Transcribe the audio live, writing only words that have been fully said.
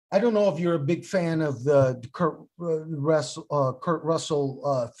I don't know if you're a big fan of the Kurt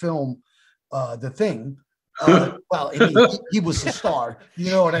Russell film, The Thing. Well, I mean, he was a star.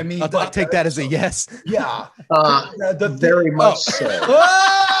 You know what I mean? I'll take that as a yes. Yeah. Very much so.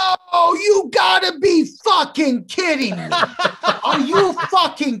 Oh, you gotta be fucking kidding me. Are you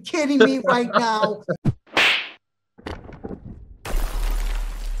fucking kidding me right now?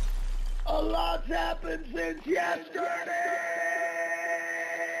 A lot's happened since yesterday.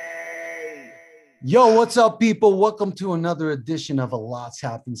 Yo, what's up, people? Welcome to another edition of A Lot's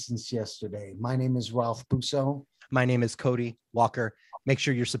Happened Since Yesterday. My name is Ralph Puso. My name is Cody Walker. Make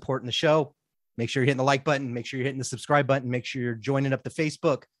sure you're supporting the show. Make sure you're hitting the like button. Make sure you're hitting the subscribe button. Make sure you're joining up to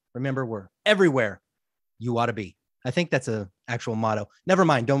Facebook. Remember, we're everywhere you ought to be. I think that's an actual motto. Never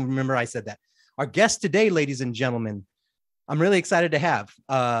mind. Don't remember I said that. Our guest today, ladies and gentlemen, I'm really excited to have.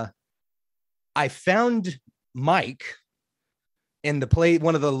 I found Mike in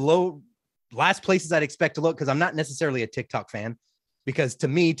one of the last places I'd expect to look, because I'm not necessarily a TikTok fan, because to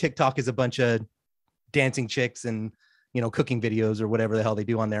me, TikTok is a bunch of dancing chicks and, cooking videos or whatever the hell they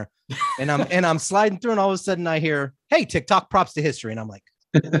do on there. And I'm sliding through, and all of a sudden I hear, "Hey, TikTok props to history." And I'm like,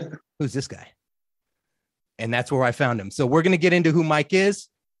 who's this guy? And that's where I found him. So we're going to get into who Mike is.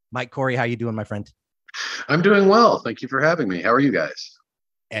 Mike Corrie, how you doing, my friend? I'm doing well. Thank you for having me. How are you guys?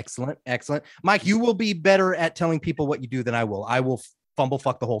 Excellent. Excellent. Mike, you will be better at telling people what you do than I will. I will fumble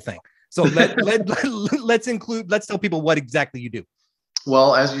fuck the whole thing. So let's tell people what exactly you do.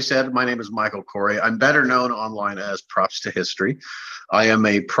 Well, as you said, my name is Michael Corrie. I'm better known online as Props to History. I am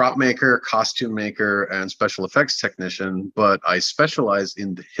a prop maker, costume maker, and special effects technician, but I specialize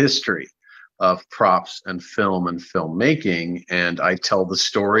in the history of props and filmmaking, and I tell the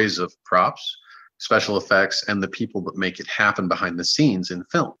stories of props, special effects, and the people that make it happen behind the scenes in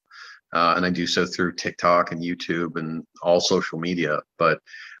film. And I do so through TikTok and YouTube and all social media. But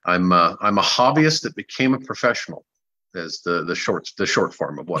I'm a hobbyist that became a professional, is the short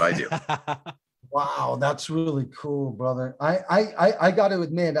form of what I do. Wow, that's really cool, brother. I got to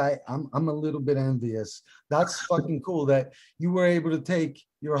admit, I'm a little bit envious. That's fucking cool that you were able to take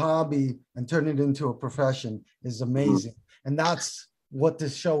your hobby and turn it into a profession. Is amazing. And that's what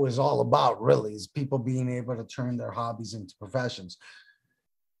this show is all about, really, is people being able to turn their hobbies into professions.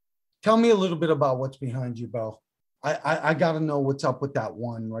 Tell me a little bit about what's behind you, bro. I got to know what's up with that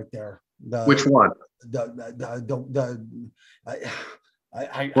one right there. Which one?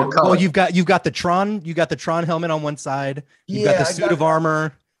 Well, you've got the Tron helmet on one side. You've got the suit of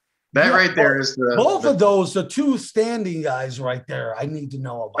armor. That right there is both of those, the two standing guys right there. I need to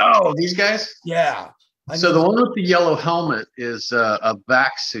know about. Oh, these guys? Yeah. So the one with the yellow helmet is a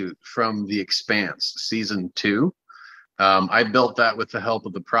back suit from The Expanse season 2. I built that with the help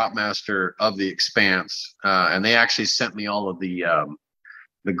of the prop master of The Expanse, and they actually sent me all of the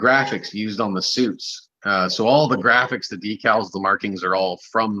graphics used on the suits. So all the graphics, the decals, the markings are all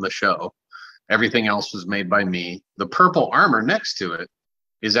from the show. Everything else was made by me. The purple armor next to it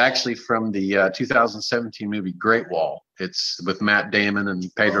is actually from the 2017 movie Grail. It's with Matt Damon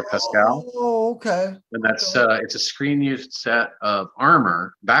and Pedro Pascal. Oh, okay. And that's it's a screen-used set of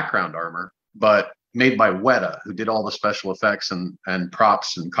armor, background armor, but made by Weta, who did all the special effects and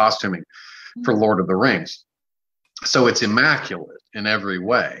props and costuming for Lord of the Rings. So it's immaculate in every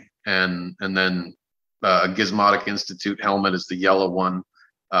way. And then a Gizmotic Institute helmet is the yellow one.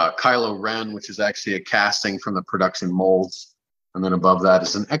 Kylo Ren, which is actually a casting from the production molds. And then above that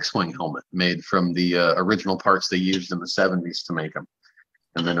is an X-Wing helmet made from the original parts they used in the 70s to make them.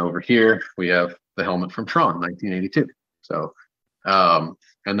 And then over here, we have the helmet from Tron, 1982. So,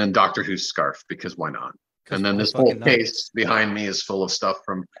 and then Doctor Who's scarf, because why not? And then this whole case behind me is full of stuff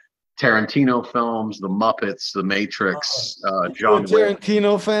from Tarantino films, The Muppets, The Matrix, John Wick. You're a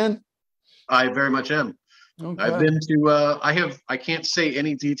Tarantino fan? I very much am. Okay. I've been to, I can't say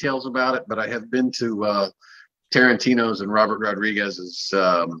any details about it, but I have been to Tarantino's and Robert Rodriguez's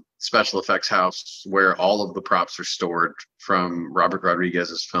special effects house, where all of the props are stored from Robert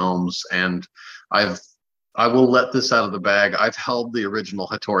Rodriguez's films. And I will let this out of the bag. I've held the original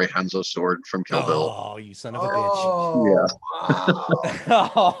Hattori Hanzo sword from Kill Bill. Oh, you son of a bitch.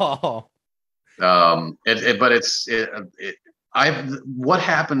 Yeah. What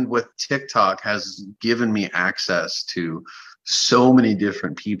happened with TikTok has given me access to so many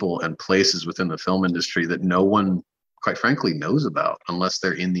different people and places within the film industry that no one, quite frankly, knows about unless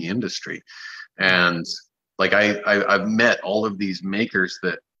they're in the industry. And like I've met all of these makers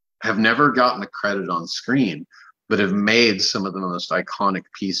that have never gotten the credit on screen, but have made some of the most iconic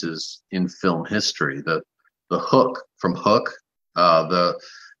pieces in film history. The Hook from Hook, the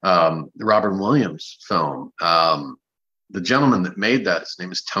Robin Williams film, the gentleman that made that, his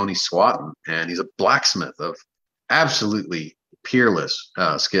name is Tony Swatton, and he's a blacksmith of absolutely peerless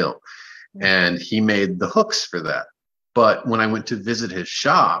skill. And he made the hooks for that. But when I went to visit his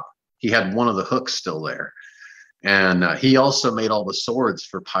shop, he had one of the hooks still there. And he also made all the swords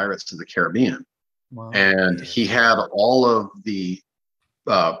for Pirates of the Caribbean. Wow. And he had all of the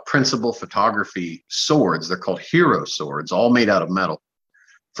principal photography swords. They're called hero swords, all made out of metal,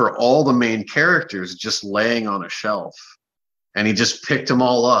 for all the main characters, just laying on a shelf. And he just picked them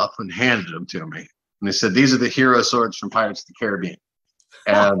all up and handed them to me. And he said, these are the hero swords from Pirates of the Caribbean.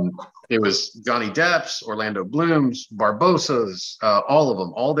 And it was Johnny Depp's, Orlando Bloom's, Barbossa's, all of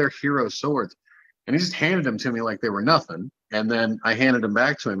them, all their hero swords. And he just handed them to me like they were nothing. And then I handed them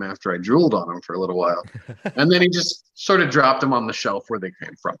back to him after I drooled on them for a little while. And then he just sort of dropped them on the shelf where they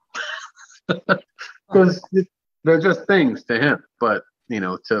came from. Because they're just things to him. But, you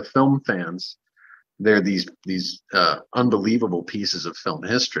know, to film fans, they're these unbelievable pieces of film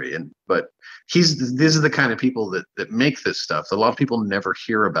history. But these are the kind of people that make this stuff that a lot of people never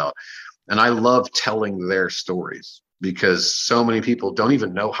hear about. And I love telling their stories, because so many people don't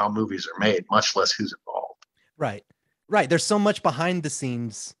even know how movies are made, much less who's involved. Right. There's so much behind the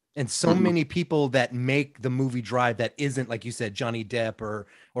scenes and so many people that make the movie drive that isn't, like you said, Johnny Depp or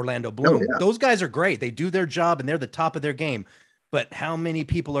Orlando Bloom. Oh, yeah. Those guys are great. They do their job and they're the top of their game. But how many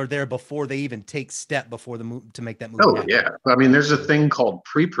people are there before they even take step before the movie to make that movie happen? Yeah. I mean, there's a thing called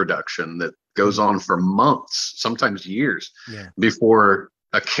pre-production that goes on for months, sometimes years, before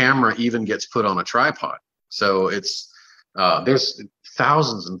a camera even gets put on a tripod. So it's there's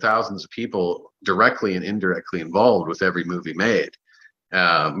thousands and thousands of people directly and indirectly involved with every movie made.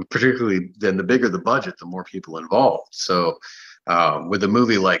 Particularly then, the bigger the budget, the more people involved. So with a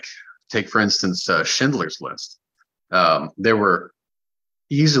movie like, take for instance, Schindler's List, there were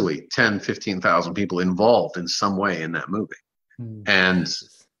easily 15,000 people involved in some way in that movie. And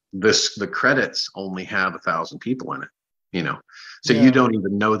the credits only have 1,000 people in it, you know, so you don't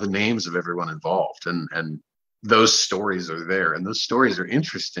even know the names of everyone involved. And those stories are there, and those stories are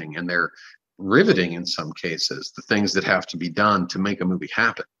interesting, and they're riveting in some cases, the things that have to be done to make a movie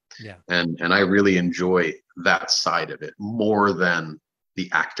happen. And I really enjoy that side of it more than the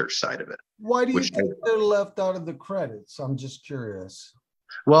actor side of it. Why do you think they're left out of the credits? I'm just curious.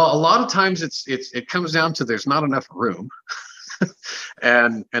 Well, a lot of times it comes down to there's not enough room.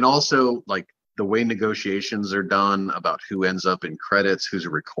 and also, like, the way negotiations are done about who ends up in credits, who's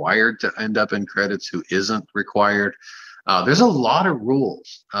required to end up in credits, who isn't required. There's a lot of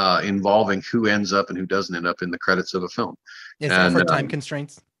rules involving who ends up and who doesn't end up in the credits of a film. Is that for time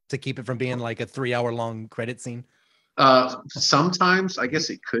constraints to keep it from being like a 3-hour long credit scene? Sometimes I guess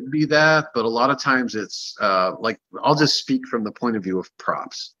it could be that, but a lot of times it's like, I'll just speak from the point of view of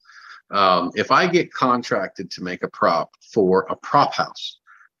props. If I get contracted to make a prop for a prop house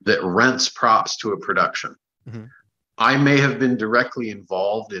that rents props to a production, I may have been directly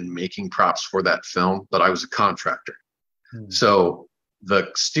involved in making props for that film, but I was a contractor. So the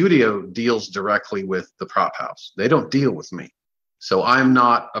studio deals directly with the prop house. They don't deal with me. So I'm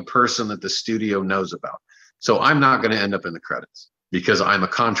not a person that the studio knows about. So I'm not going to end up in the credits because I'm a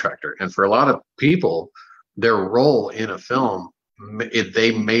contractor. And for a lot of people, their role in a film,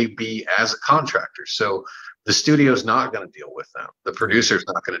 they may be as a contractor. So the studio's not going to deal with them. The producer's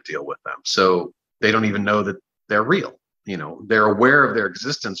not going to deal with them. So they don't even know that they're real. You know, they're aware of their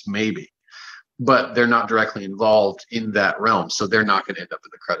existence, maybe, but they're not directly involved in that realm. So they're not going to end up in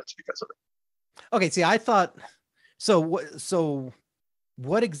the credits because of it. Okay. See, I thought,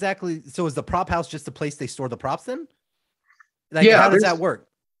 what exactly, so is the prop house just the place they store the props in? Like, how does that work?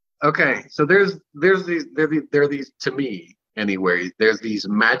 Okay. So there are these, to me anyway, there's these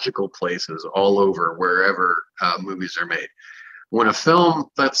magical places all over wherever movies are made. When a film,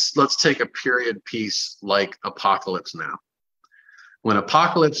 let's take a period piece like Apocalypse Now. When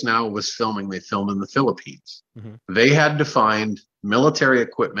Apocalypse Now was filming, they filmed in the Philippines. They had to find military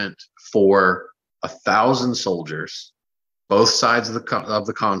equipment for 1,000 soldiers, both sides of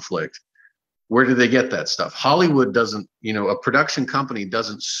the conflict. Where do they get that stuff? Hollywood doesn't, you know, a production company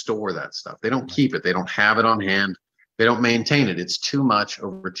doesn't store that stuff. They don't keep it. They don't have it on hand. They don't maintain it. It's too much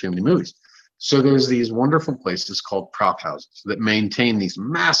over too many movies. So there's these wonderful places called prop houses that maintain these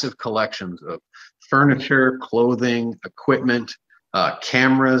massive collections of furniture, clothing, equipment,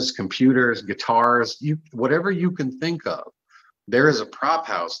 cameras, computers, guitars, whatever you can think of. There is a prop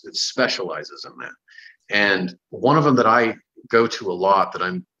house that specializes in that. And one of them that I go to a lot, that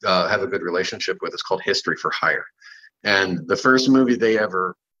I'm have a good relationship with, is called History for Hire. And the first movie they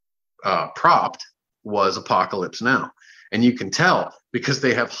ever propped was Apocalypse Now. And you can tell because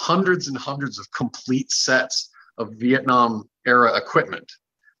they have hundreds and hundreds of complete sets of Vietnam era equipment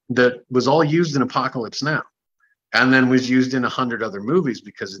that was all used in Apocalypse Now, and then was used in 100 other movies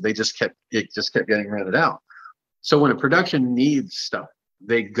because it just kept getting rented out. So when a production needs stuff,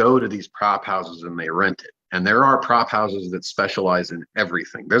 they go to these prop houses and they rent it. And there are prop houses that specialize in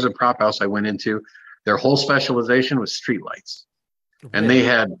everything. There's a prop house I went into. Their whole specialization was streetlights, and they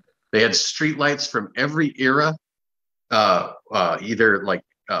had streetlights from every era, either like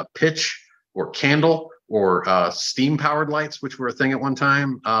pitch or candle or steam powered lights, which were a thing at one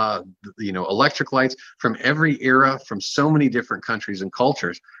time. Electric lights from every era, from so many different countries and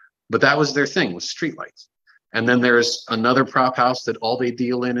cultures. But that was their thing, was streetlights. And then there's another prop house that all they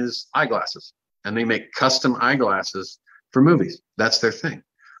deal in is eyeglasses, and they make custom eyeglasses for movies. That's their thing.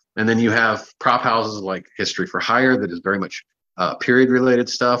 And then you have prop houses like History for Hire that is very much period related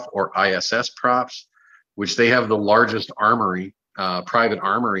stuff, or ISS props, which they have the largest armory, private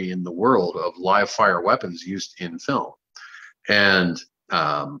armory in the world of live fire weapons used in film. And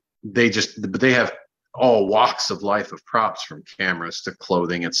they have all walks of life of props, from cameras to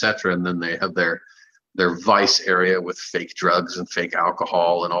clothing, etc. And then they have their vice area with fake drugs and fake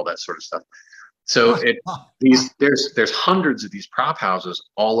alcohol and all that sort of stuff. So there's hundreds of these prop houses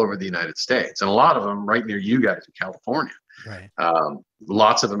all over the United States, and a lot of them right near you guys in California. Right.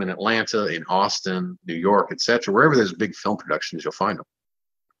 Lots of them in Atlanta, in Austin, New York, etc. Wherever there's big film productions, you'll find them.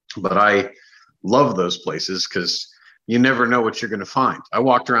 But I love those places because you never know what you're going to find. I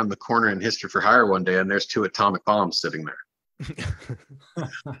walked around the corner in History for Hire one day, and there's 2 atomic bombs sitting there.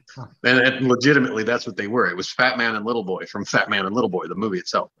 and legitimately, that's what they were. It was Fat Man and Little Boy from Fat Man and Little Boy, the movie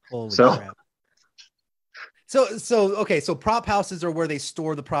itself. Holy crap. So prop houses are where they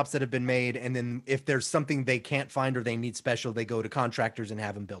store the props that have been made, and then if there's something they can't find or they need special, they go to contractors and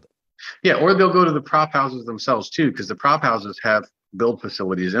have them build it. Yeah, or they'll go to the prop houses themselves too, because the prop houses have build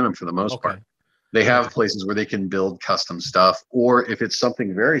facilities in them for the most part. They have places where they can build custom stuff, or if it's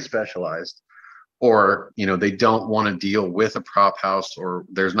something very specialized, or they don't want to deal with a prop house, or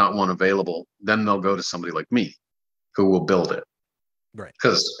there's not one available, then they'll go to somebody like me who will build it. Right.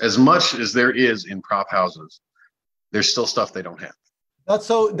 Because as much as there is in prop houses, there's still stuff they don't have. That's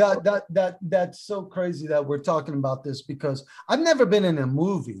so crazy that we're talking about this, because I've never been in a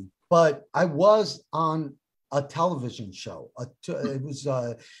movie, but I was on a television show. It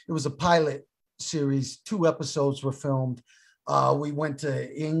was a pilot series. 2 episodes were filmed. We went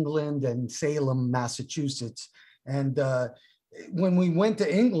to England and Salem, Massachusetts. And when we went to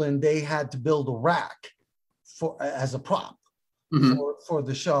England, they had to build a rack as a prop for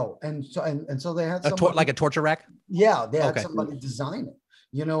the show. And so they had like a torture rack? Yeah, they had somebody design it.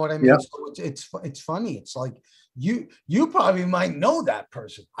 You know what I mean? Yeah. So it's funny. It's like you probably might know that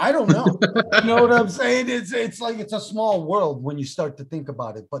person. I don't know. You know what I'm saying? It's like it's a small world when you start to think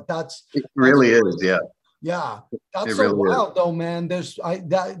about it. But that's really is, yeah. Yeah, that's so really wild, though, man.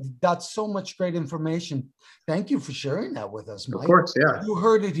 That's so much great information. Thank you for sharing that with us, Mike. Of course, yeah. You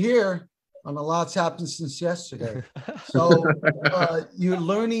heard it here on A Lot's Happened Since Yesterday. So you're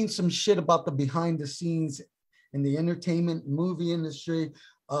learning some shit about the behind the scenes in the entertainment movie industry.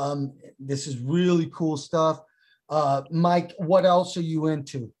 This is really cool stuff. Mike, what else are you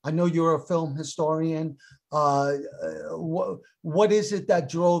into? I know you're a film historian. What is it that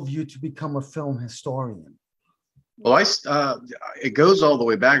drove you to become a film historian? Well, it goes all the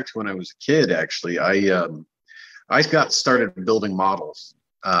way back to when I was a kid. Actually, I got started building models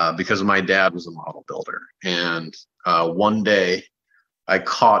because my dad was a model builder, and one day I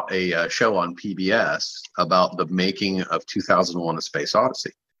caught a show on PBS about the making of 2001: A Space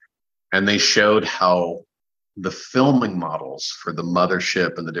Odyssey, and they showed how the filming models for the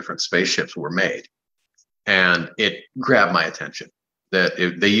mothership and the different spaceships were made. And it grabbed my attention that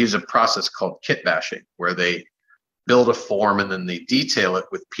they use a process called kit bashing, where they build a form and then they detail it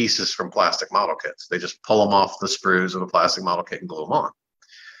with pieces from plastic model kits. They just pull them off the sprues of a plastic model kit and glue them on.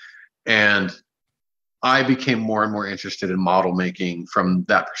 And I became more and more interested in model making from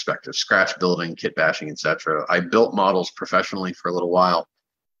that perspective, scratch building, kit bashing, etc. I built models professionally for a little while,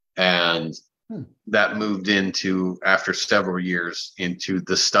 and that moved into, after several years, into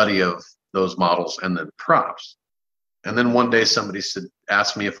the study of those models and then props. And then one day somebody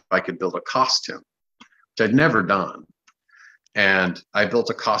asked me if I could build a costume, which I'd never done. And I built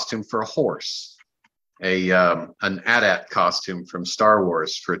a costume for a horse, an AT-AT costume from Star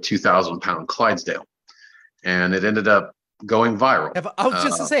Wars for a 2,000-pound Clydesdale. And it ended up going viral. I was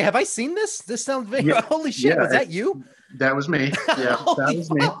just to say, have I seen this? This sounds very, holy shit, was that you? That was me. Yeah, that was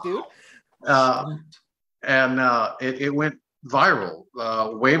me. Dude. It went viral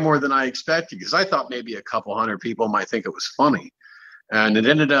way more than I expected, because I thought maybe a couple hundred people might think it was funny. And it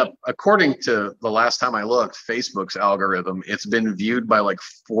ended up, according to the last time I looked, Facebook's algorithm, it's been viewed by like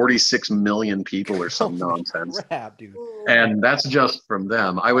 46 million people or some nonsense. Crap, dude. And that's just from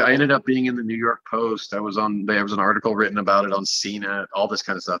them. I ended up being in the New York Post. There was an article written about it on CNET, all this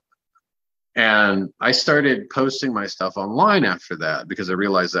kind of stuff. And I started posting my stuff online after that because I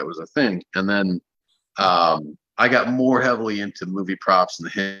realized that was a thing. And then I got more heavily into movie props and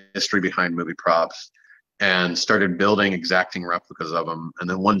the history behind movie props, and started building exacting replicas of them. And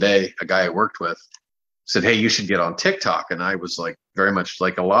then one day, a guy I worked with said, "Hey, you should get on TikTok." And I was like, very much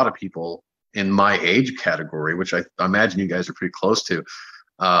like a lot of people in my age category, which I imagine you guys are pretty close to.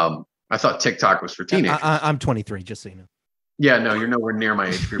 I thought TikTok was for teenagers. I'm 23, just so you know. Yeah, no, you're nowhere near my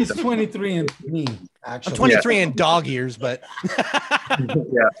age group. He's 23 and me, actually. I'm 23 in dog years, but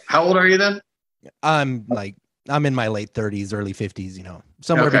yeah. How old are you then? I'm in my late 30s, early 50s, you know,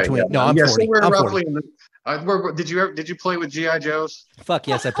 somewhere Okay, between. yeah. No, I'm 40. So we're I'm roughly 40. in the, did you play with GI Joes? Fuck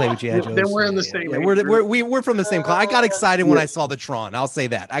yes, I play with GI Joes. Then we're in the same. Yeah, we're from the same class. I got excited when I saw the Tron. I'll say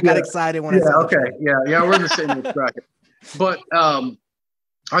that. I got excited when I saw. Okay, the Tron. yeah, we're in the same age bracket. But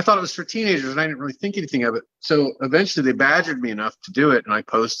I thought it was for teenagers, and I didn't really think anything of it. So eventually, they badgered me enough to do it, and I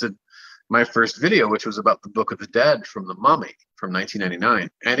posted my first video, which was about the Book of the Dead from The Mummy from 1999,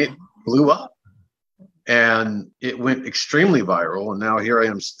 and it blew up. And it went extremely viral. And now here I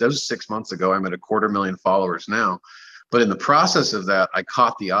am. That was 6 months ago. I'm at 250,000 followers now. But in the process of that, I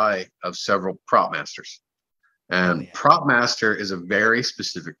caught the eye of several prop masters. And prop master is a very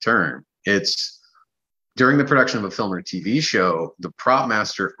specific term. It's during the production of a film or a TV show, the prop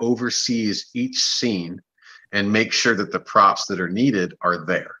master oversees each scene and makes sure that the props that are needed are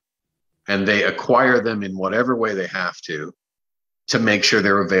there. And they acquire them in whatever way they have to make sure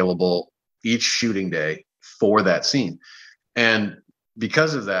they're available each shooting day for that scene. And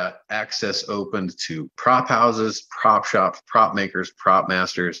because of that, access opened to prop houses, prop shops, prop makers, prop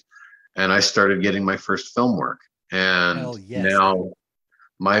masters, and I started getting my first film work. And now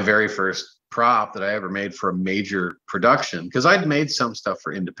my very first prop that I ever made for a major production, because I'd made some stuff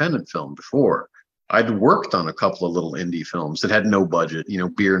for independent film before. I'd worked on a couple of little indie films that had no budget, you know,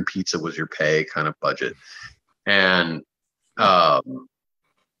 beer and pizza was your pay kind of budget. And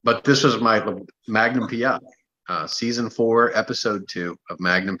but this was my Magnum PI, season 4, episode 2 of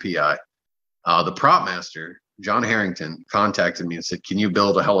Magnum PI. The prop master, John Harrington, contacted me and said, "Can you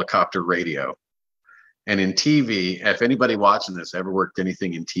build a helicopter radio?" And in TV, if anybody watching this ever worked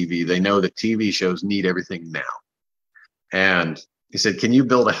anything in TV, they know that TV shows need everything now. And he said, "Can you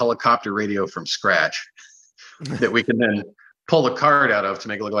build a helicopter radio from scratch that we can then pull the card out of to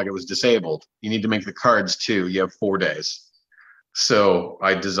make it look like it was disabled? You need to make the cards too. You have 4 days." So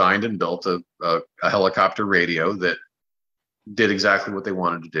I designed and built a helicopter radio that did exactly what they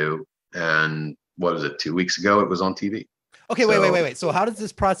wanted to do. And what was it? 2 weeks ago, it was on TV. Okay, wait. So how does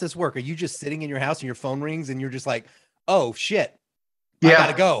this process work? Are you just sitting in your house and your phone rings and you're just like, "Oh shit, I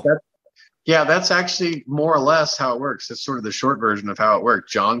gotta go"? That's actually more or less how it works. That's sort of the short version of how it worked.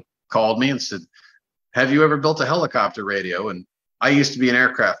 John called me and said, "Have you ever built a helicopter radio?" And I used to be an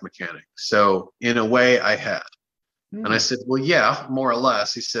aircraft mechanic. So in a way I had. And I said, "Well, yeah, more or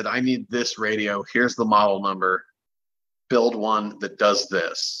less." He said, "I need this radio. Here's the model number. Build one that does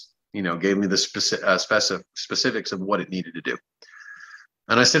this." You know, gave me the specifics of what it needed to do.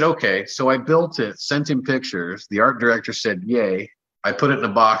 And I said, "Okay." So I built it, sent him pictures. The art director said, "Yay." I put it in a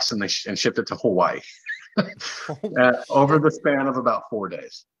box and shipped it to Hawaii over the span of about 4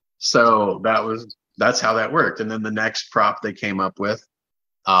 days. So that's how that worked. And then the next prop they came up with,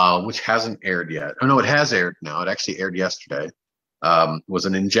 which hasn't aired yet. Oh no, it has aired now. It actually aired yesterday. Was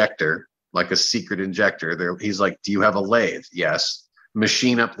an injector, like a secret injector. He's like, "Do you have a lathe?" "Yes."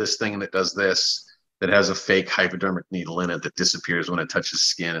 "Machine up this thing that does this, that has a fake hypodermic needle in it that disappears when it touches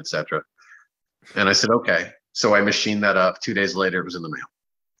skin, etc." And I said, "Okay." So I machined that up. 2 days later, it was in the mail.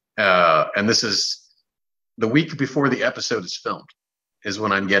 And this is the week before the episode is filmed is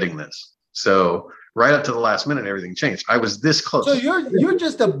when I'm getting this. So right up to the last minute, everything changed. I was this close. So you're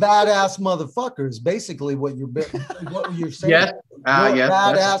just a badass motherfucker is basically what you're saying. Yes. You're a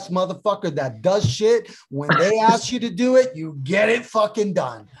badass motherfucker that does shit. When they ask you to do it, you get it fucking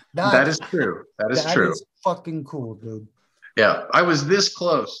done. That is true. That is true. Is fucking cool, dude. Yeah, I was this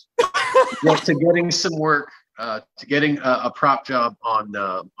close to getting some work, to getting a prop job on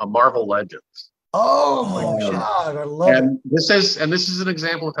a Marvel Legends. Oh my God, I love it. This is an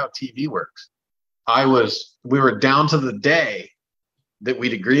example of how TV works. We were down to the day that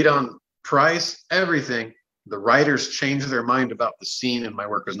we'd agreed on price, everything. The writers changed their mind about the scene and my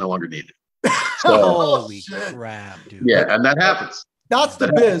work was no longer needed. So, Holy crap, dude. Yeah, and that happens. That's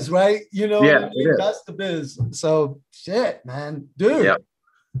the biz, right? You know, Yeah, what I mean? it is. That's the biz. So shit, man, dude, Yeah.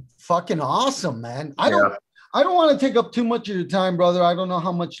 fucking awesome, man. I Yeah. don't want to take up too much of your time, brother. I don't know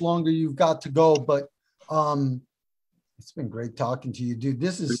how much longer you've got to go, but it's been great talking to you, dude.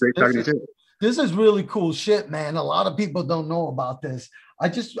 This is Great talking to you too. this is really cool shit, man. A lot of people don't know about this. I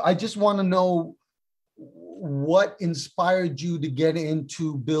just want to know what inspired you to get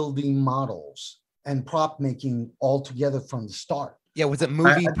into building models and prop making all together from the start. Yeah, was it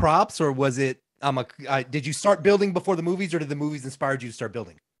movie props or was it did you start building before the movies, or did the movies inspire you to start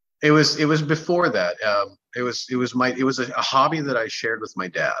building? It was before that. It was a hobby that I shared with my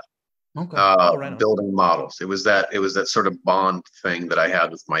dad. Okay. Right on. Building models. It was that sort of bond thing that I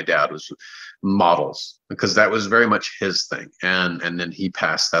had with my dad, was models, because that was very much his thing. And then he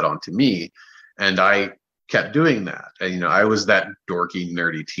passed that on to me, and I kept doing that. And, you know, I was that dorky,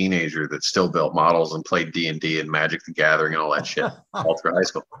 nerdy teenager that still built models and played D&D and Magic the Gathering and all that shit all through high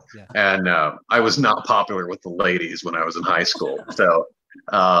school. Yeah. And I was not popular with the ladies when I was in high school. So,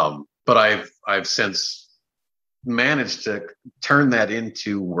 but I've since managed to turn that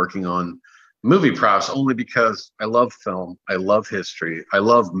into working on movie props, only because I love film, I love history, I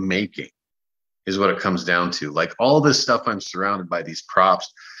love making, is what it comes down to. Like, all this stuff, I'm surrounded by these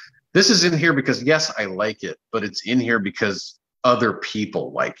props. This is in here because, yes, I like it, but it's in here because other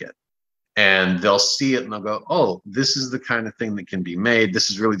people like it. And they'll see it and they'll go, oh, this is the kind of thing that can be made. This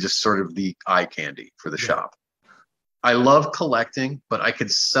is really just sort of the eye candy for the shop. I love collecting, but I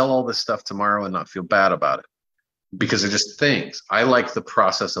could sell all this stuff tomorrow and not feel bad about it, because they're just things. I like the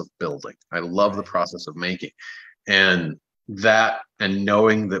process of building. I love the process of making. And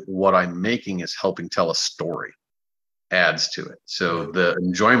knowing that what I'm making is helping tell a story adds to it. So the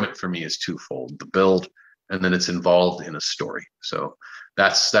enjoyment for me is twofold: the build, and then it's involved in a story. So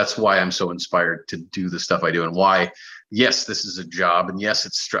that's why I'm so inspired to do the stuff I do, and why, yes, this is a job, and yes,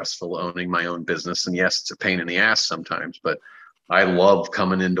 it's stressful owning my own business, and yes, it's a pain in the ass sometimes, but I love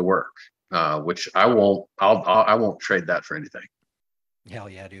coming into work, which I won't trade that for anything. Hell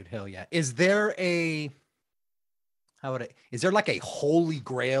yeah, dude. Hell yeah. Is there like a holy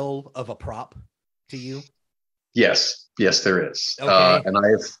grail of a prop to you? Yes, there is. Okay.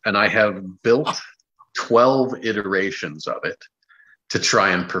 And I have built 12 iterations of it to try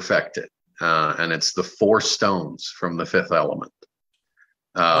and perfect it. And it's the 4 stones from the Fifth Element.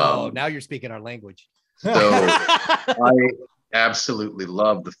 Now you're speaking our language. So I absolutely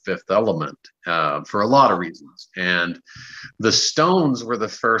love the Fifth Element for a lot of reasons. And the stones were the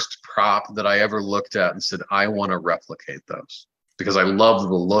first prop that I ever looked at and said, I want to replicate those, because I love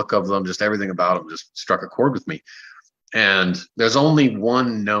the look of them. Just everything about them just struck a chord with me. And there's only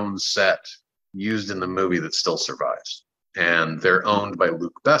one known set used in the movie that still survives. And they're owned by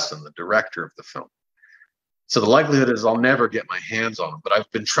Luc Besson, the director of the film. So the likelihood is I'll never get my hands on them, but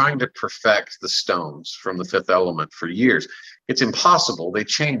I've been trying to perfect the stones from the Fifth Element for years. It's impossible. They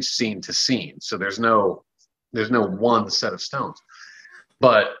change scene to scene. So there's no one set of stones.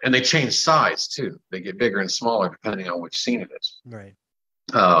 And they change size too. They get bigger and smaller depending on which scene it is. Right.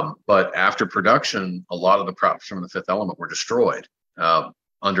 But after production, a lot of the props from the Fifth Element were destroyed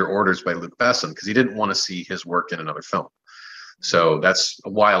under orders by Luc Besson, because he didn't want to see his work in another film. So that's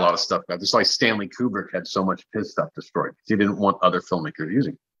why a lot of stuff, just like Stanley Kubrick had so much of his stuff destroyed. He didn't want other filmmakers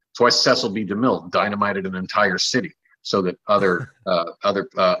using it. That's why Cecil B. DeMille dynamited an entire city so that other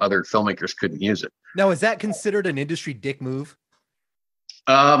filmmakers couldn't use it. Now, is that considered an industry dick move?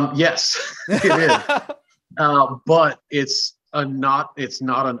 Yes, it is. But it's not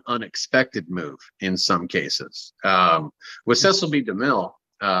an unexpected move in some cases. With Cecil B. DeMille,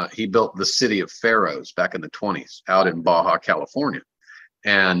 he built the city of Pharaohs back in the 1920s out in Baja, California,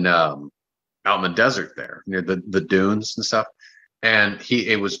 and out in the desert there near the dunes and stuff. And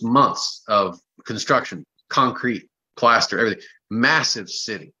it was months of construction, concrete, plaster, everything, massive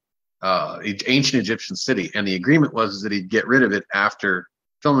city, ancient Egyptian city. And the agreement was that he'd get rid of it after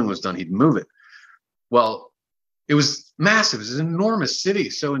filming was done. He'd move it. Well, it was massive. It was an enormous city.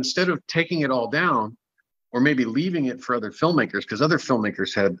 So instead of taking it all down, or maybe leaving it for other filmmakers, because other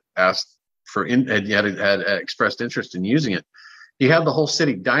filmmakers had asked for had expressed interest in using it, he had the whole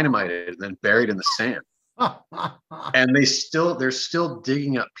city dynamited and then buried in the sand. And they're still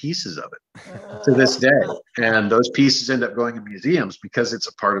digging up pieces of it to this day. And those pieces end up going in museums because it's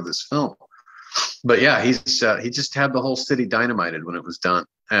a part of this film. But yeah, he just had the whole city dynamited when it was done.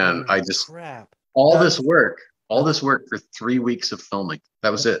 And all this work for 3 weeks of filming.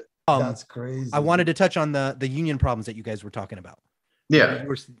 That was it. That's crazy. I wanted to touch on the union problems that you guys were talking about. Yeah.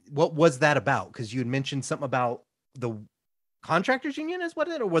 What was that about? Because you had mentioned something about the contractors union, is what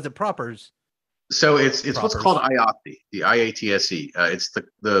it, or was it propers? So it's what's Proffers. called IATSE, the IATSE. It's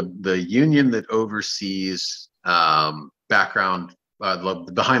the union that oversees background,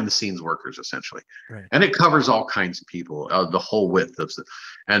 behind the scenes workers, essentially. Right. And it covers all kinds of people, the whole width of the,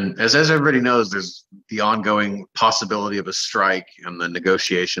 and as everybody knows, there's the ongoing possibility of a strike and the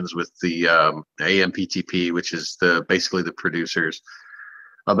negotiations with the AMPTP, which is basically the producers,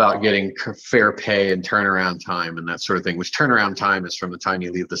 about getting fair pay and turnaround time and that sort of thing, which turnaround time is from the time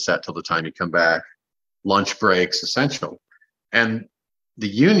you leave the set till the time you come back, lunch breaks, essential. And the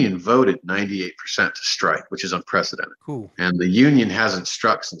union voted 98% to strike, which is unprecedented. Cool. And the union hasn't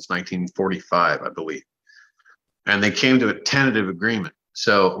struck since 1945, I believe. And they came to a tentative agreement.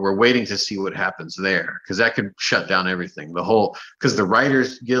 So we're waiting to see what happens there, because that could shut down everything. Because the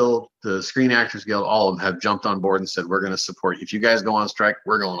Writers Guild, the Screen Actors Guild, all of them have jumped on board and said, we're going to support you. If you guys go on strike,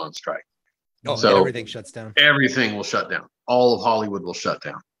 we're going on strike. Oh, so everything shuts down. Everything will shut down. All of Hollywood will shut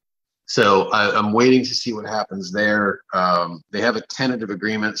down. So I'm waiting to see what happens there. They have a tentative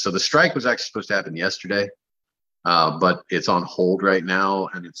agreement. So the strike was actually supposed to happen yesterday, but it's on hold right now,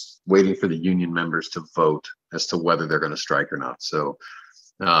 and it's waiting for the union members to vote as to whether they're going to strike or not. So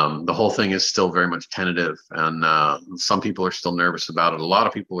the whole thing is still very much tentative, and some people are still nervous about it. A lot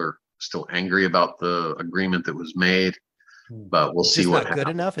of people are still angry about the agreement that was made, but we'll see what happens.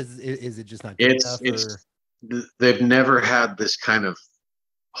 Good enough? Is it just not good enough? They've never had this kind of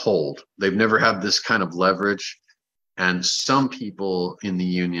hold. They've never had this kind of leverage. And some people in the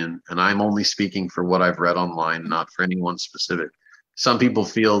union, and I'm only speaking for what I've read online, not for anyone specific, some people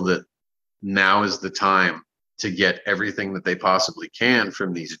feel that now is the time to get everything that they possibly can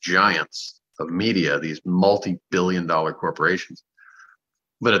from these giants of media, these multi-billion-dollar corporations.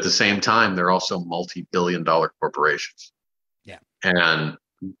 But at the same time, they're also multi-billion-dollar corporations. Yeah. And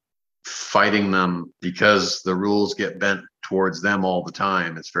fighting them because the rules get bent towards them all the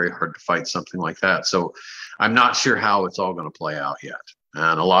time, it's very hard to fight something like that. So I'm not sure how it's all going to play out yet.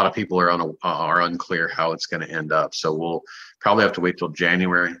 And a lot of people are unclear how it's going to end up. So we'll probably have to wait till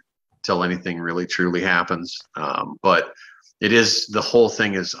January till anything really truly happens. But the whole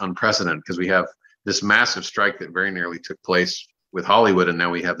thing is unprecedented, because we have this massive strike that very nearly took place with Hollywood, and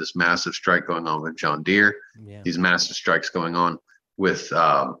now we have this massive strike going on with John Deere. Yeah. These massive strikes going on with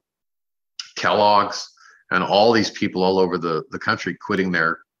Kellogg's, and all these people all over the country quitting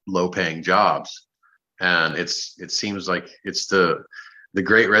their low-paying jobs. And it seems like it's the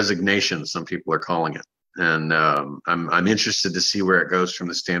Great Resignation, some people are calling it. And I'm interested to see where it goes from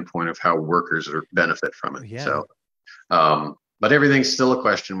the standpoint of how workers benefit from it. Yeah. So, but everything's still a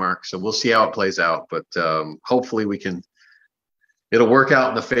question mark. So we'll see how it plays out. But hopefully it'll work out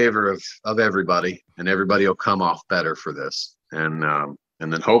in the favor of everybody, and everybody will come off better for this. And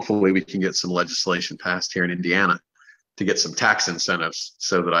then hopefully we can get some legislation passed here in Indiana to get some tax incentives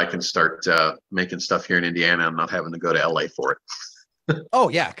so that I can start making stuff here in Indiana and not having to go to LA for it. Oh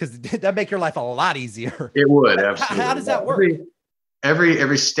yeah, because that'd make your life a lot easier. It would, absolutely. How does that work?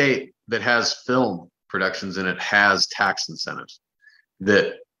 Every state that has film productions in it has tax incentives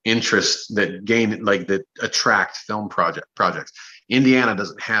that attract film projects. Indiana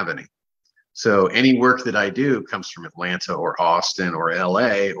doesn't have any. So any work that I do comes from Atlanta or Austin or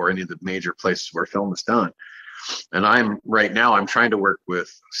LA or any of the major places where film is done. And I'm trying to work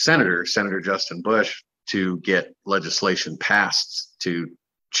with Senator Justin Bush to get legislation passed to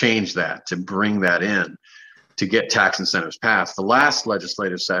change that, to bring that in, to get tax incentives passed. The last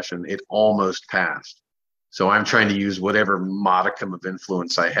legislative session, it almost passed. So I'm trying to use whatever modicum of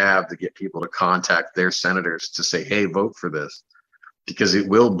influence I have to get people to contact their senators to say, hey, vote for this, because it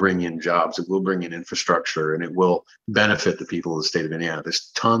will bring in jobs, it will bring in infrastructure, and it will benefit the people of the state of Indiana.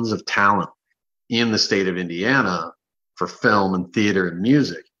 There's tons of talent in the state of Indiana for film and theater and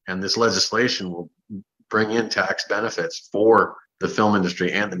music, and this legislation will bring in tax benefits for the film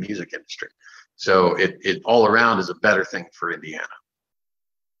industry and the music industry. So it all around is a better thing for Indiana.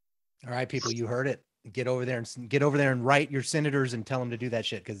 All right, people, you heard it. Get over there and write your senators and tell them to do that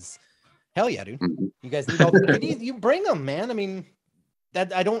shit. Because hell yeah, dude, you guys need all you bring them, man. I mean,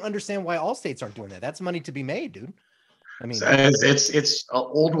 that I don't understand why all states aren't doing that. That's money to be made, dude. I mean, it's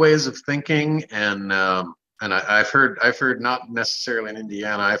old ways of thinking, and I've heard not necessarily in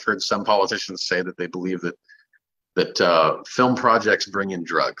Indiana. I've heard some politicians say that they believe that film projects bring in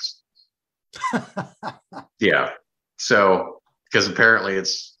drugs. Yeah. So because apparently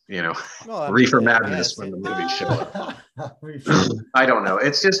it's, reefer madness when the movies show up. I don't know.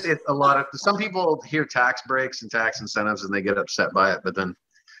 It's a lot of, some people hear tax breaks and tax incentives and they get upset by it, but then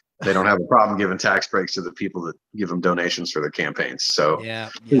they don't have a problem giving tax breaks to the people that give them donations for their campaigns. So yeah.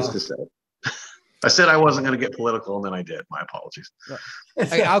 who's to say? I said I wasn't going to get political, and then I did. My apologies.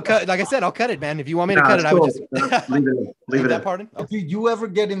 I'll cut. Like I said, I'll cut it, man. If you want me to No, cut it, it's I would cool. just Leave it in. Leave it that in. pardon. Okay. Do you ever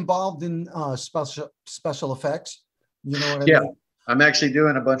get involved in special effects? You know what I Yeah, mean? I'm actually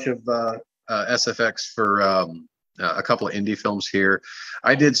doing a bunch of SFX for a couple of indie films here.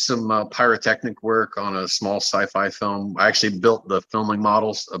 I did some pyrotechnic work on a small sci-fi film. I actually built the filming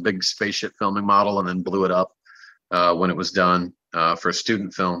models, a big spaceship filming model, and then blew it up when it was done for a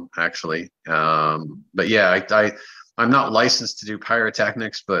student film, actually. But yeah, I'm not licensed to do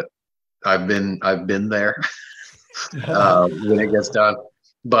pyrotechnics, but I've been there when it gets done.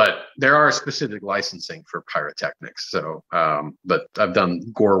 But there are specific licensing for pyrotechnics. So, but I've done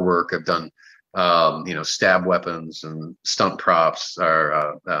gore work. I've done, stab weapons and stunt props,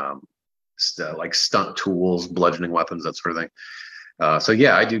 or like stunt tools, bludgeoning weapons, that sort of thing. So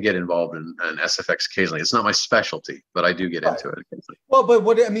yeah, I do get involved in SFX occasionally. It's not my specialty, but I do get into it occasionally. Well, but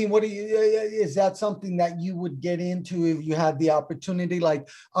what do you, is that something that you would get into if you had the opportunity? Like,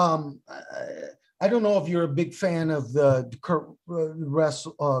 I don't know if you're a big fan of the Kurt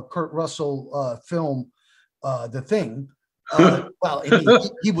Russell film, The Thing. Well, I mean,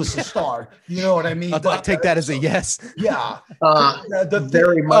 he was a star. You know what I mean? I'll take that as a yes. Yeah.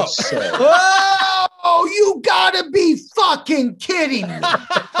 Very much so. Oh, you gotta be fucking kidding me.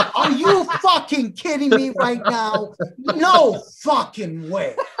 Are you fucking kidding me right now? No fucking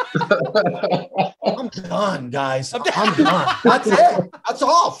way. I'm done, guys. I'm done. That's it. That's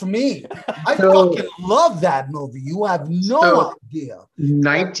all for me. I fucking love that movie. You have no idea.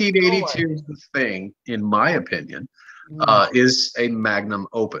 1982 Thing, in my opinion, is a magnum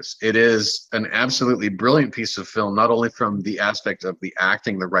opus. It is an absolutely brilliant piece of film, not only from the aspect of the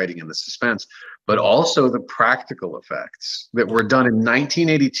acting, the writing, and the suspense, but also the practical effects that were done in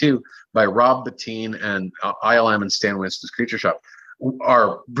 1982 by Rob Bottin and ILM and Stan Winston's Creature Shop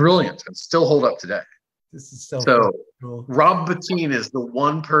are brilliant and still hold up today. This is so cool. Rob Bottin is the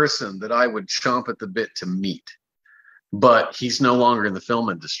one person that I would chomp at the bit to meet. But he's no longer in the film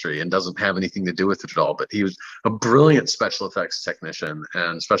industry and doesn't have anything to do with it at all. But he was a brilliant special effects technician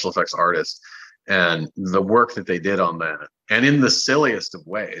and special effects artist. And the work that they did on that, and in the silliest of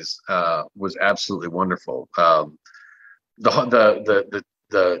ways, was absolutely wonderful. The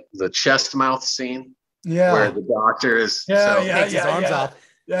chest mouth scene, where the doctor is takes his arms off.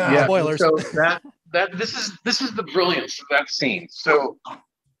 Yeah. Spoilers. So this is the brilliance of that scene. So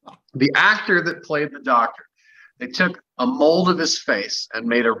the actor that played the doctor, they took a mold of his face and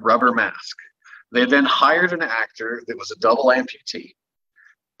made a rubber mask. They then hired an actor that was a double amputee,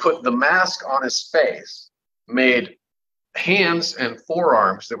 put the mask on his face, made hands and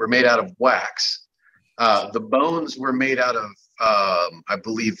forearms that were made out of wax. The bones were made out of, I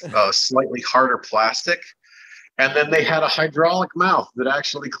believe, slightly harder plastic. And then they had a hydraulic mouth that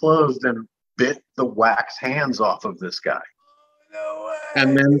actually closed and bit the wax hands off of this guy. No way.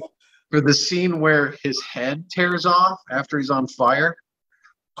 And then for the scene where his head tears off after he's on fire,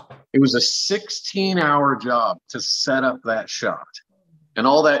 it was a 16-hour job to set up that shot. And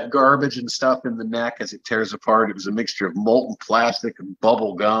all that garbage and stuff in the neck as it tears apart, it was a mixture of molten plastic and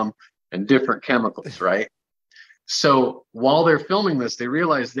bubble gum and different chemicals, right? So while they're filming this, they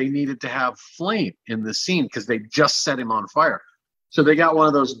realized they needed to have flame in the scene because they just set him on fire. So they got one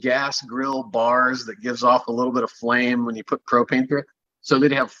of those gas grill bars that gives off a little bit of flame when you put propane through it. So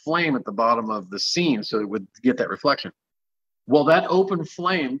they'd have flame at the bottom of the scene so it would get that reflection. Well, that open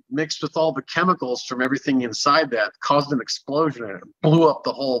flame mixed with all the chemicals from everything inside that caused an explosion and it blew up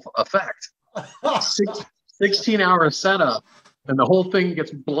the whole effect. 16-hour setup and the whole thing gets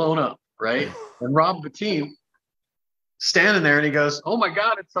blown up, right? And Rob Bottin standing there and he goes, "Oh my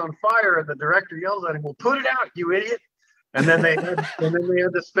God, it's on fire." And the director yells at him, "Well, put it out, you idiot." And then they had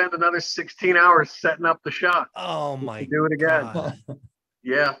to spend another 16 hours setting up the shot. Oh my! Do it again. God.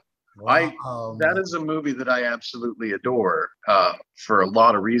 Yeah. Wow. That is a movie that I absolutely adore for a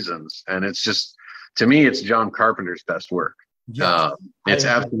lot of reasons. And it's just, to me, it's John Carpenter's best work. Yes, It's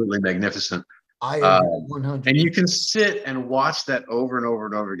absolutely magnificent. I agree 100. And you can sit and watch that over and over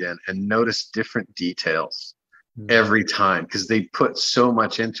and over again and notice different details every time because they put so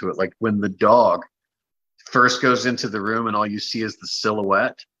much into it. Like when the dog first goes into the room and all you see is the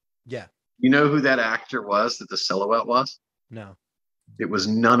silhouette. Yeah. You know who that actor was that the silhouette was? No. It was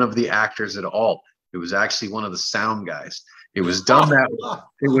none of the actors at all. It was actually one of the sound guys. It was done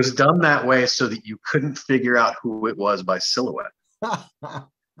that way so that you couldn't figure out who it was by silhouette.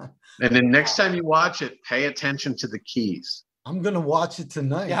 And then next time you watch it, pay attention to the keys. I'm gonna watch it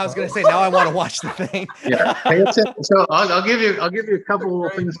tonight. Yeah, I was gonna say now I want to watch the thing. Yeah, pay attention. So I'll give you a couple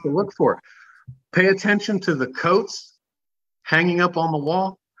of things to look for. Pay attention to the coats hanging up on the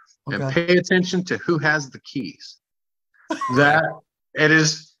wall. and Okay. pay attention to who has the keys. That it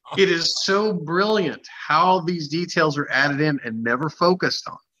is so brilliant how these details are added in and never focused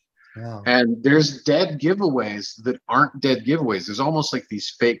on. Yeah. And there's dead giveaways that aren't dead giveaways. There's almost like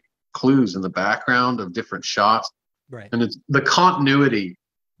these fake clues in the background of different shots. Right. And it's the continuity.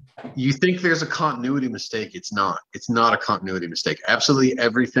 You think there's a continuity mistake. It's not. It's not a continuity mistake. Absolutely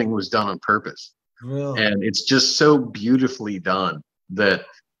everything was done on purpose. Really? And it's just so beautifully done that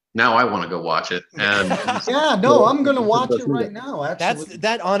now I want to go watch it. And Yeah, no, I'm gonna watch it right now. Actually,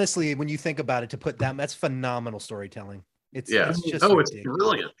 That honestly, when you think about it, to put that, that's phenomenal storytelling. It's just it's ridiculous.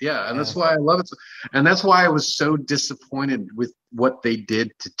 brilliant. Yeah, and that's why I love it. And that's why I was so disappointed with what they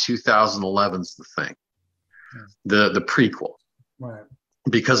did to 2011's The Thing, the prequel, right.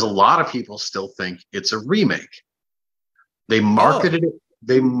 because a lot of people still think it's a remake. They marketed it.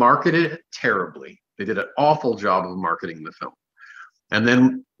 They marketed it terribly. They did an awful job of marketing the film. And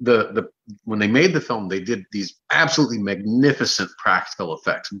then when they made the film, they did these absolutely magnificent practical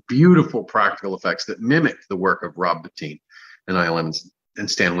effects, beautiful practical effects that mimicked the work of Rob Bottin and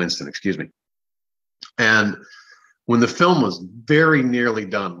and Stan Winston, excuse me. And when the film was very nearly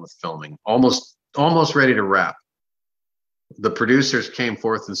done with filming, almost ready to wrap, the producers came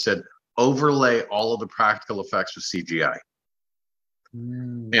forth and said, overlay all of the practical effects with CGI,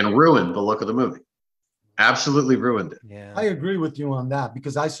 and ruined the look of the movie. Absolutely ruined it. Yeah, I agree with you on that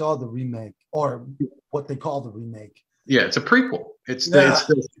because I saw the remake, or what they call the remake. Yeah, it's a prequel. It's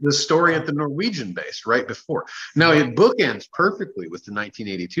the story at the Norwegian base right before. Now it bookends perfectly with the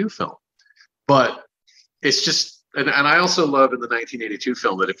 1982 film, but it's just, and I also love in the 1982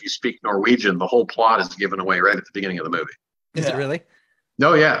 film that if you speak Norwegian, the whole plot is given away right at the beginning of the movie. Is it really?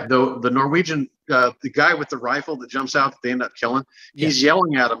 No, yeah. The Norwegian, the guy with the rifle that jumps out that they end up killing, he's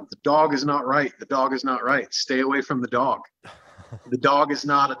yelling at him, the dog is not right. The dog is not right. Stay away from the dog. The dog is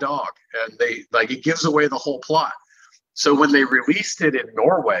not a dog. And it gives away the whole plot. So when they released it in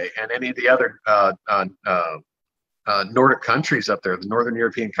Norway and any of the other Nordic countries up there, the Northern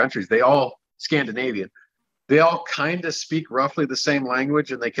European countries, Scandinavian, they all kind of speak roughly the same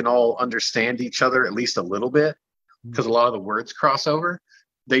language, and they can all understand each other at least a little bit because a lot of the words cross over.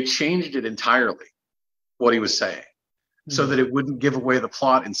 They changed it entirely, what he was saying, so that it wouldn't give away the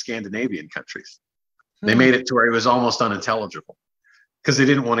plot in Scandinavian countries. They made it to where it was almost unintelligible because they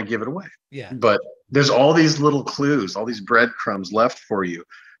didn't want to give it away. Yeah. But there's all these little clues, all these breadcrumbs left for you.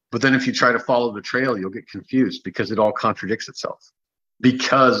 But then if you try to follow the trail, you'll get confused because it all contradicts itself.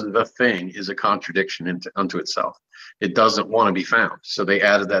 Because the thing is a contradiction unto itself. It doesn't want to be found. So they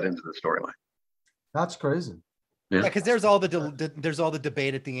added that into the storyline. That's crazy. Yeah, because there's all the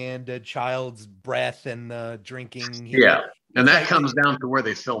debate at the end, child's breath and the drinking. Yeah, and that comes down to where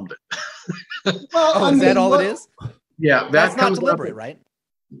they filmed it. Well, is that all it is? Yeah, that's not deliberate, right?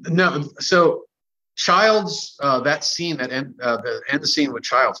 No. So Child's that scene, the end scene with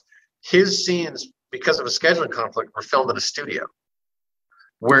Child's, his scenes, because of a scheduling conflict, were filmed in a studio,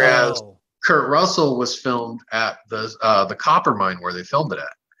 whereas Kurt Russell was filmed at the copper mine where they filmed it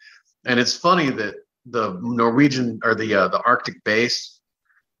at. And it's funny that the Norwegian or the Arctic base,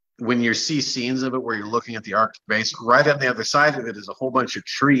 when you see scenes of it where you're looking at the Arctic base, right on the other side of it is a whole bunch of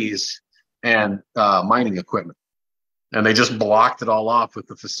trees and mining equipment. And they just blocked it all off with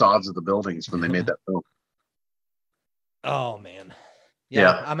the facades of the buildings when they made that film. Oh, man.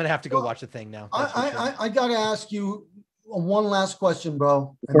 Yeah. I'm going to have to go watch the thing now. I got to ask you one last question,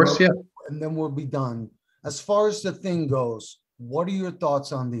 bro. Of course, and then we'll be done. As far as the thing goes, what are your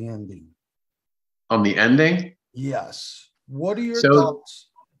thoughts on the ending? On the ending? Yes. What are your thoughts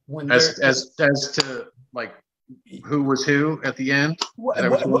when as to like who was who at the end? What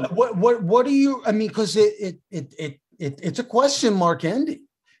do you? I mean, because it's a question mark ending.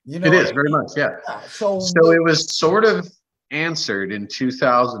 You know, it is very much, yeah. So it was sort of answered in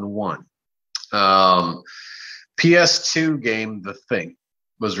 2001. PS2 game The Thing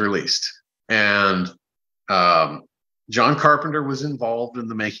was released, and John Carpenter was involved in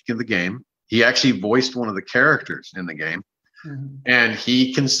the making of the game. He actually voiced one of the characters in the game, and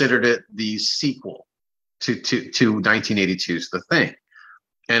he considered it the sequel to 1982's The Thing.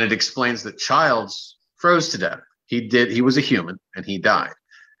 And it explains that Childs froze to death. He was a human and he died.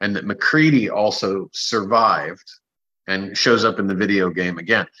 And that MacReady also survived and shows up in the video game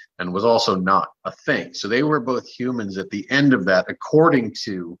again and was also not a thing. So they were both humans at the end of that, according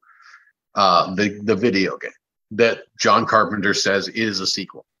to the video game that John Carpenter says is a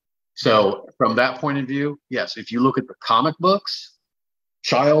sequel. So from that point of view, yes, if you look at the comic books,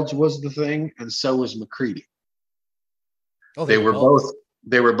 Childs was the thing, and so was MacReady. Oh, they were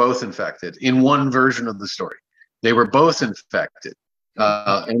both infected in one version of the story. They were both infected,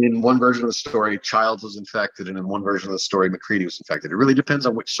 And in one version of the story, Childs was infected, and in one version of the story, McCready was infected. It really depends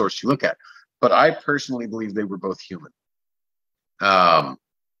on which source you look at. But I personally believe they were both human.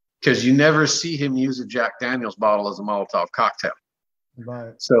 Because you never see him use a Jack Daniels bottle as a Molotov cocktail.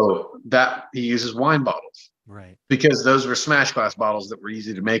 Right. So that he uses wine bottles. Right. Because those were smash glass bottles that were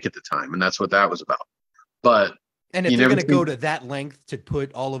easy to make at the time, and that's what that was about. But And if they're going to go to that length to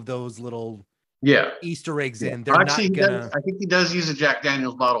put all of those little Easter eggs in, they're actually, not gonna. I think he does use a Jack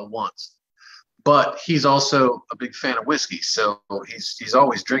Daniels bottle once, but he's also a big fan of whiskey, so he's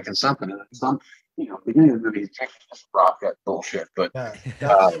always drinking something. And some, beginning of the movie, he's drinking this rock that bullshit. But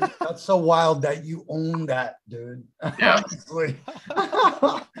that's so wild that you own that, dude. Yeah,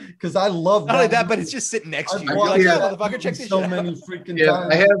 because I love not only that, but it's just sitting next to you. You're like, motherfucker, check this so shit many out. freaking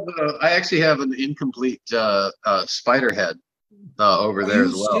times. I actually have an incomplete spider head over there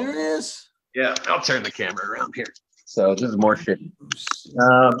as well. Serious? Yeah, I'll turn the camera around here. So this is more shit.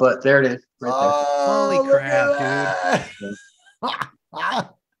 But there it is. Right there. Holy crap, dude.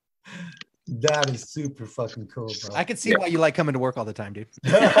 That is super fucking cool, bro. I can see why you like coming to work all the time, dude.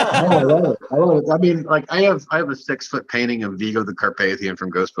 I love it. I love it. I mean, like I have a 6-foot painting of Vigo the Carpathian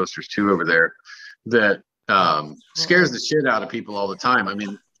from Ghostbusters 2 over there that scares the shit out of people all the time. I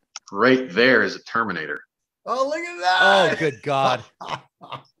mean, right there is a Terminator. Oh, look at that. Oh, good God.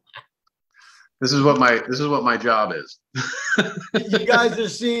 This is what my job is. You guys are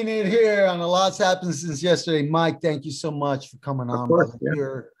seeing it here on A Lot's Happened Since Yesterday. Mike, thank you so much for coming on. Course,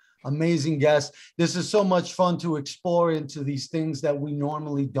 You're amazing guest. This is so much fun to explore into these things that we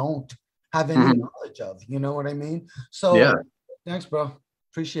normally don't have any knowledge of. You know what I mean? So thanks, bro.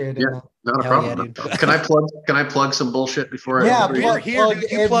 Appreciate it. Yeah, not a problem. Yeah, Can I plug some bullshit before? We're here.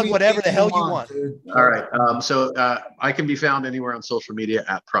 You plug whatever the hell you want. Dude. All right. So I can be found anywhere on social media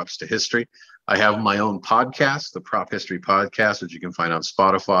at Props to History. I have my own podcast, the Prop History Podcast, which you can find on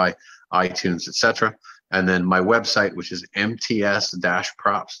Spotify, iTunes, etc. And then my website, which is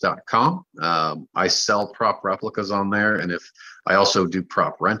mts-props.com. I sell prop replicas on there, and I also do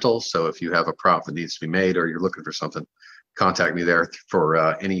prop rentals. So if you have a prop that needs to be made or you're looking for something, contact me there for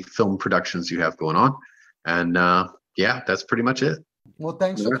any film productions you have going on. And that's pretty much it. Well,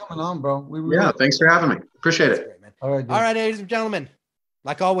 thanks for coming on, bro. Thanks for having me. Appreciate it. Great, man. All right, dude. All right, ladies and gentlemen.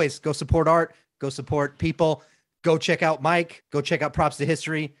 Like always, go support art, go support people, go check out Mike, go check out Props to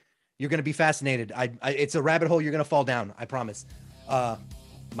History. You're going to be fascinated. It's a rabbit hole you're going to fall down, I promise.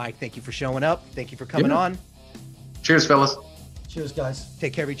 Mike, thank you for showing up. Thank you for coming on. Cheers, fellas. Cheers, guys.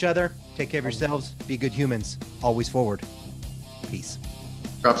 Take care of each other. Take care of yourselves. Be good humans. Always forward. Peace.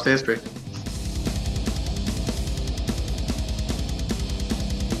 Props to History.